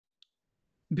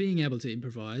being able to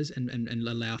improvise and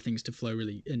allow things to flow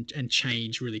really and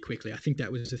change really quickly. I think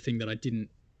that was the thing that I didn't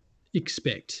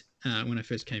expect when I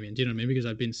first came in. Do you know what I mean? Because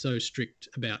I've been so strict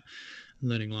about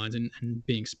learning lines and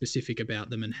being specific about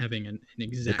them and having an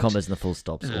exact... The commas and the full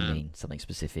stops all mean something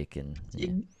specific. And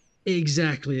yeah.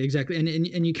 Exactly.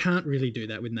 And you can't really do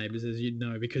that with Neighbours, as you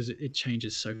know, because it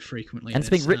changes so frequently. And it's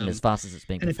being written as fast as it's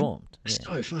being performed.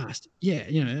 So fast. Yeah,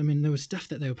 you know, I mean, there was stuff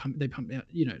that they pumped out,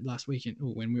 you know, last weekend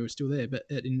or when we were still there, but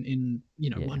in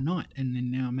one night, and then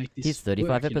now make this. Here's 35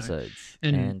 work, episodes,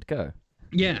 you know? and go.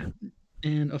 Yeah,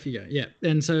 and off you go. Yeah,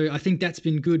 and so I think that's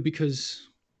been good because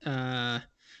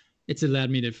it's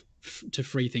allowed me to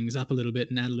free things up a little bit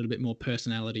and add a little bit more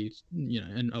personality, you know,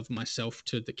 and of myself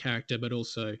to the character, but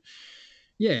also,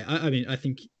 yeah, I mean, I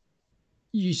think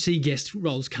you see guest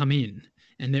roles come in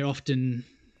and they're often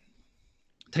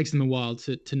takes them a while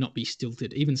to not be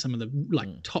stilted. Even some of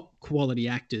the top quality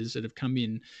actors that have come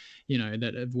in, you know,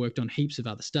 that have worked on heaps of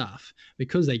other stuff,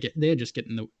 because they're just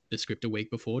getting the script a week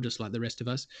before, just like the rest of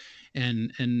us,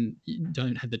 and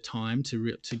don't have the time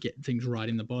to get things right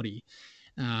in the body.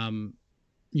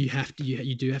 You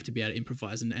do have to be able to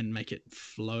improvise and make it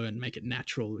flow and make it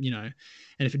natural, you know.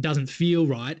 And if it doesn't feel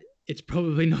right, it's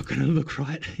probably not going to look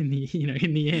right in the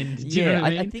end. Do you know what I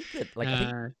mean? I think that I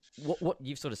think what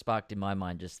you've sort of sparked in my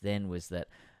mind just then was that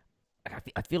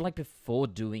I feel like before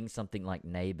doing something like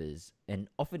Neighbours, and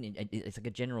often it's like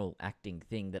a general acting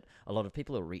thing that a lot of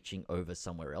people are reaching over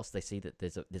somewhere else. They see that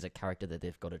there's a character that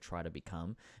they've got to try to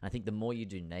become. And I think the more you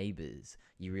do Neighbours,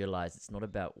 you realize it's not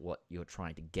about what you're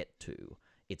trying to get to.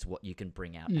 It's what you can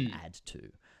bring out and add to.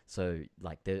 So,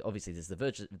 like, obviously there's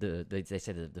they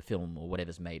say that the film or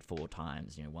whatever's made 4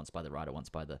 times. You know, once by the writer, once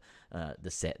by the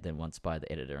set, then once by the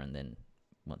editor, and then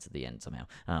once at the end somehow.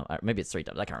 Maybe it's 3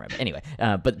 times. I can't remember. Anyway,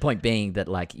 but the point being that,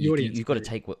 like, you've got to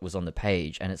take what was on the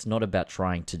page, and it's not about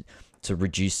trying to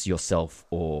reduce yourself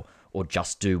or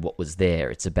just do what was there.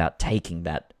 It's about taking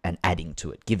that and adding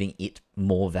to it, giving it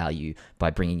more value by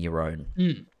bringing your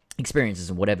own experiences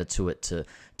and whatever to it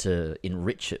to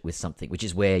enrich it with something, which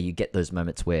is where you get those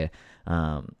moments where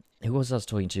who was I was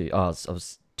talking to? I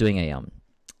was doing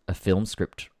a film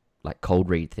script, like cold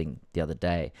read thing the other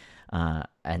day,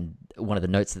 and one of the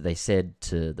notes that they said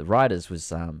to the writers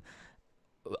was a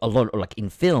lot, like in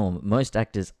film, most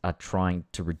actors are trying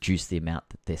to reduce the amount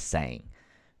that they're saying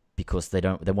because they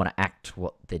want to act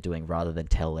what they're doing rather than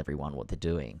tell everyone what they're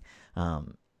doing.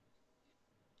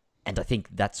 And I think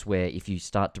that's where, if you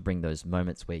start to bring those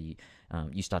moments where you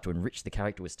start to enrich the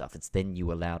character with stuff, it's then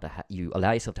you allow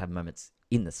yourself to have moments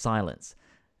in the silence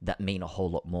that mean a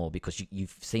whole lot more, because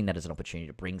you've seen that as an opportunity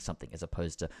to bring something, as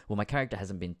opposed to, well, my character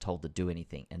hasn't been told to do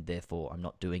anything and therefore I'm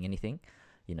not doing anything.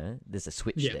 You know, there's a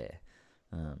switch there.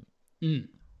 And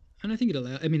I think it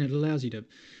allows you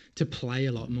to play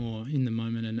a lot more in the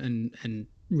moment and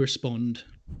respond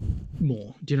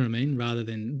more. Do you know what I mean? Rather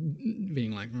than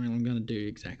being like, well, I'm going to do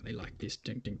exactly like this,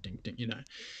 ding, ding, ding, ding, you know.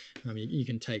 I mean, you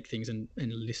can take things and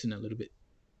listen a little bit,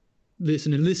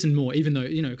 listen more, even though,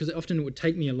 you know, because often it would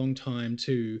take me a long time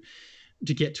to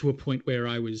get to a point where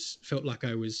felt like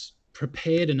I was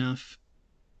prepared enough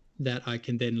that I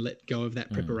can then let go of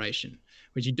that preparation,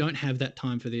 which you don't have that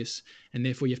time for this, and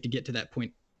therefore you have to get to that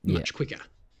point much quicker.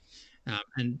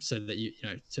 And so that you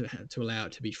know to allow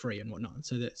it to be free and whatnot.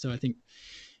 So I think,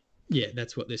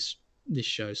 that's what this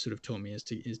show sort of taught me is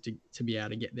to be able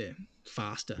to get there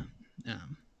faster.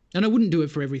 And I wouldn't do it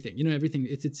for everything. You know, everything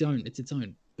it's its own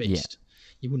beast.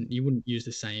 Yeah. You wouldn't use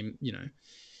the same, you know,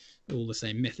 all the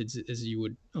same methods as you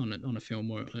would on a film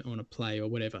or on a play or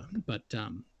whatever. But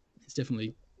it's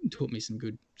definitely taught me some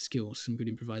good skills, some good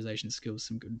improvisation skills,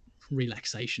 some good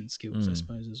relaxation skills, I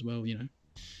suppose, as well. You know,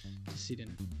 sit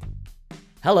in.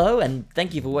 Hello, and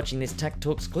thank you for watching this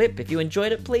takTalks clip. If you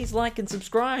enjoyed it, please like and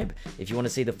subscribe. If you want to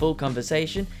see the full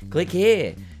conversation, click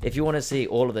here. If you want to see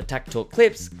all of the takTalk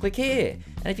clips, click here.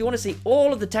 And if you want to see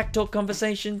all of the takTalk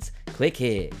conversations, click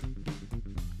here.